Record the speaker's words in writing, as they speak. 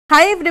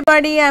Hi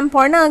everybody, I am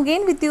Parna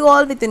again with you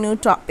all with a new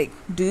topic.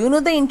 Do you know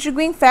the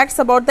intriguing facts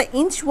about the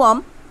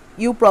inchworm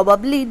you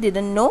probably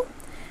didn't know?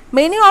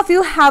 Many of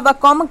you have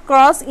come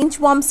across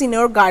inchworms in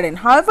your garden.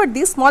 However,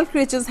 these small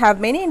creatures have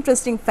many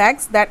interesting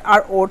facts that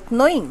are worth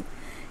knowing.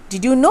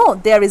 Did you know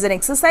there is an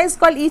exercise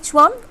called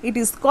inchworm? It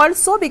is called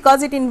so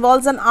because it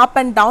involves an up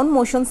and down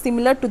motion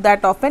similar to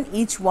that of an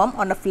inchworm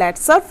on a flat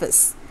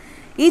surface.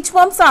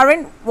 Inchworms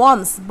aren't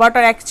worms but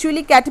are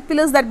actually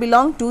caterpillars that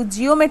belong to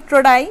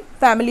Geometridae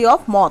family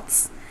of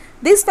moths.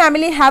 This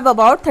family have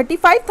about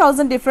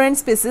 35,000 different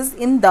species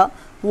in the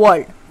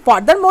world.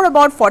 Furthermore,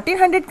 about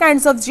 1400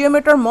 kinds of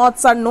geometer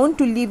moths are known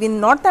to live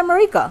in North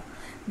America.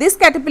 These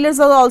caterpillars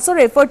are also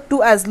referred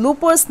to as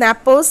loopers,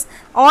 snappers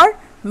or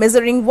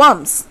measuring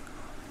worms.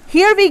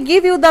 Here we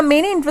give you the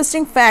many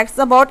interesting facts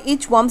about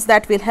inchworms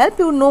that will help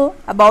you know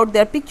about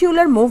their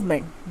peculiar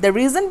movement, the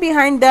reason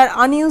behind their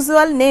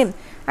unusual name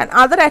and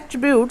other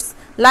attributes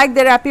like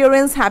their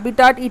appearance,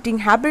 habitat, eating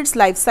habits,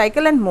 life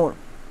cycle and more.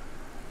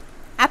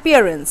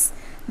 Appearance.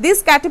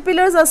 These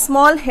caterpillars are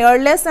small,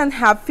 hairless and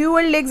have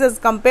fewer legs as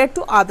compared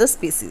to other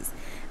species.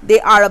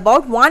 They are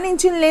about 1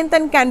 inch in length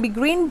and can be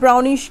green,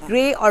 brownish,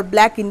 grey or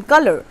black in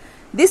color.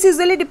 This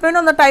usually depends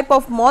on the type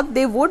of moth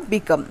they would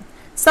become.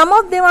 Some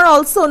of them are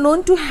also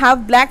known to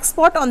have black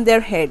spot on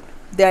their head.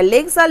 Their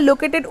legs are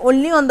located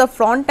only on the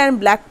front and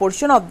black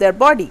portion of their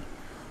body.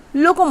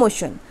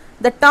 Locomotion.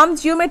 The term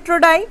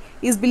Geometridae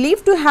is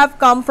believed to have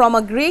come from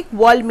a Greek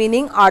word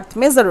meaning earth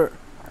measurer.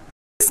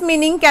 This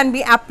meaning can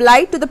be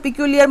applied to the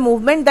peculiar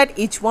movement that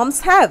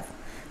inchworms have.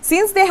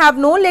 Since they have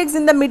no legs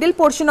in the middle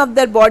portion of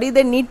their body,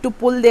 they need to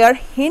pull their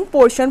hind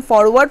portion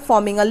forward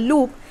forming a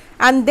loop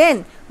and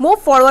then move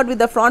forward with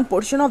the front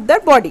portion of their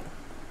body.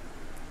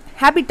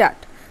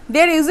 Habitat.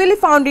 They are usually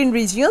found in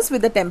regions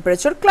with a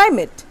temperature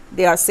climate.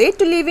 They are said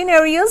to live in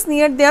areas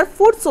near their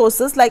food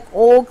sources like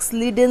oaks,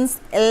 lindens,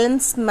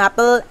 elms,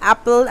 maple,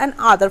 apple and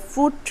other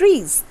fruit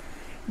trees.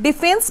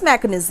 Defense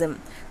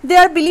mechanism. They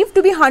are believed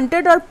to be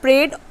hunted or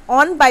preyed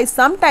on by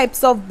some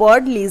types of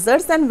bird,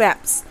 lizards and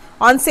wasps.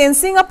 On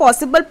sensing a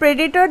possible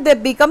predator, they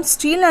become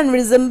still and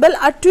resemble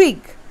a twig.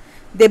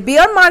 They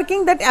bear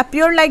markings that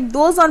appear like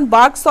those on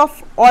barks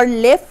of or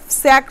leaf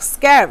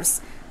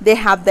scars. They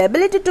have the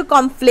ability to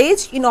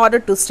camouflage in order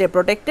to stay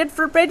protected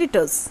from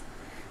predators.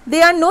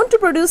 They are known to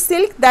produce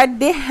silk that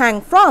they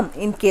hang from.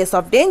 In case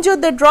of danger,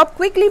 they drop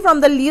quickly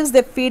from the leaves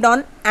they feed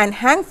on and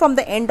hang from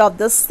the end of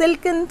the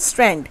silken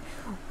strand.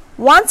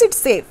 Once it's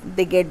safe,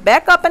 they get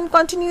back up and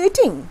continue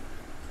eating.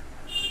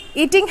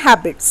 Eating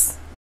habits.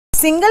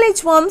 Single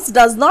inchworms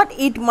does not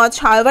eat much.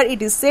 However,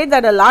 it is said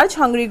that a large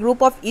hungry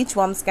group of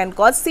inchworms can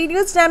cause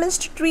serious damage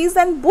to trees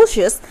and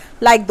bushes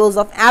like those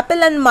of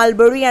apple and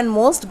mulberry and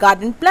most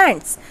garden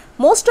plants.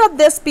 Most of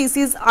their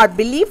species are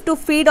believed to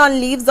feed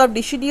on leaves of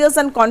deciduous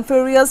and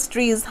coniferous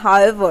trees.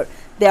 However,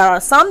 there are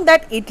some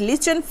that eat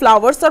lichen,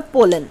 flowers or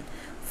pollen.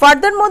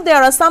 Furthermore,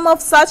 there are some of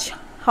such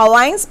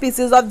Hawaiian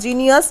species of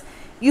genus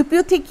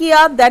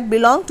Eupithecia that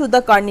belong to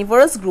the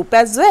carnivorous group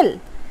as well.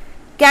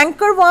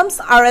 Cankerworms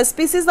are a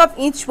species of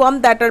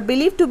inchworm that are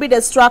believed to be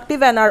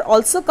destructive and are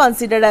also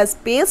considered as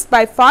pests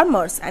by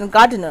farmers and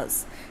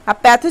gardeners. A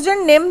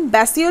pathogen named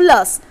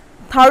Bacillus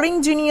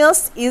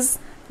thuringiensis is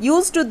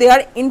used to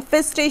their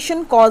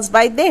infestation caused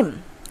by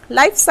them.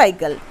 Life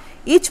cycle.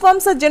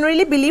 Inchworms are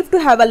generally believed to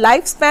have a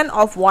lifespan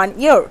of 1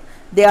 year.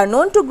 They are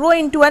known to grow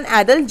into an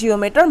adult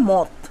geometer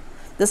moth.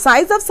 The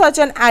size of such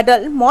an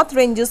adult moth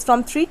ranges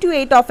from 3 to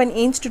 8 of an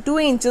inch to 2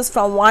 inches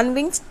from one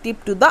wing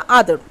tip to the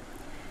other.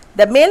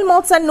 The male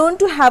moths are known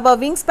to have a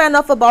wingspan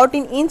of about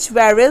an inch,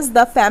 whereas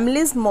the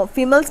family's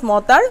female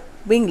moths are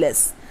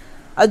wingless.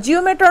 A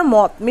geometer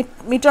moth,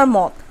 meter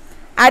moth.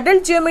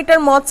 Adult geometer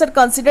moths are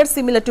considered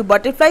similar to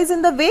butterflies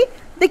in the way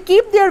they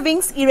keep their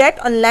wings erect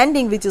on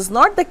landing, which is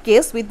not the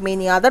case with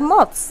many other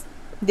moths.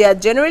 They are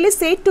generally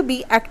said to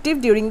be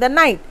active during the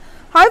night.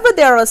 However,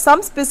 there are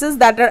some species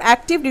that are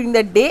active during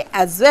the day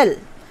as well.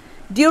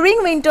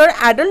 During winter,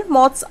 adult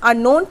moths are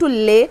known to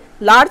lay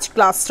large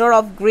clusters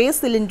of grey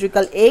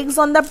cylindrical eggs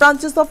on the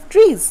branches of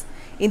trees.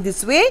 In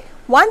this way,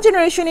 one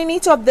generation in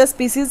each of the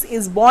species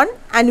is born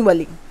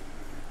annually.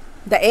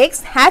 The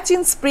eggs hatch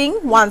in spring.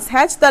 Once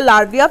hatched, the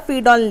larvae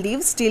feed on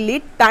leaves till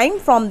it time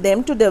from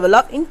them to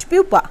develop into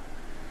pupa.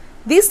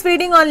 This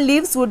feeding on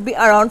leaves would be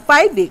around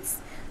 5 weeks.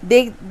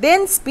 They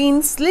then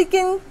spin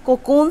silken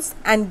cocoons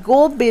and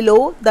go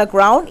below the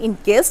ground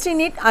encased in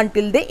it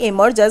until they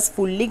emerge as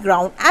fully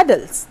grown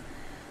adults.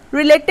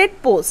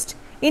 Related post.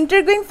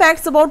 Intriguing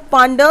facts about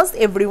pandas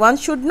everyone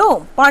should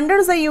know.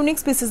 Pandas are a unique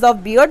species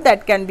of bear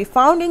that can be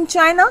found in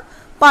China.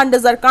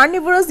 Pandas are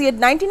carnivorous, yet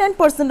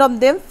 99% of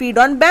them feed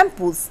on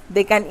bamboos.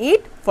 They can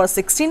eat for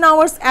 16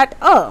 hours at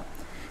a.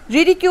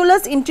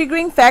 Ridiculous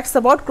intriguing facts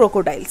about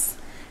crocodiles.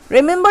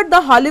 Remember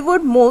the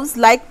Hollywood movies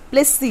like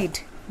Placid.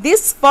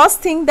 This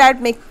first thing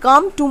that may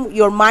come to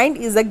your mind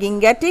is a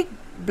gigantic,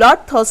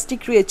 bloodthirsty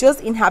creatures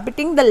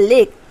inhabiting the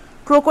lake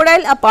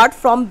crocodile apart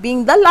from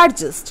being the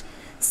largest.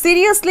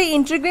 Seriously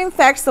intriguing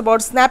facts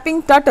about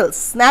snapping turtles.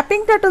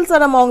 Snapping turtles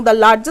are among the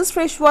largest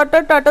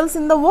freshwater turtles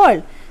in the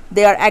world.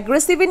 They are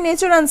aggressive in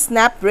nature and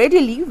snap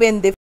readily when they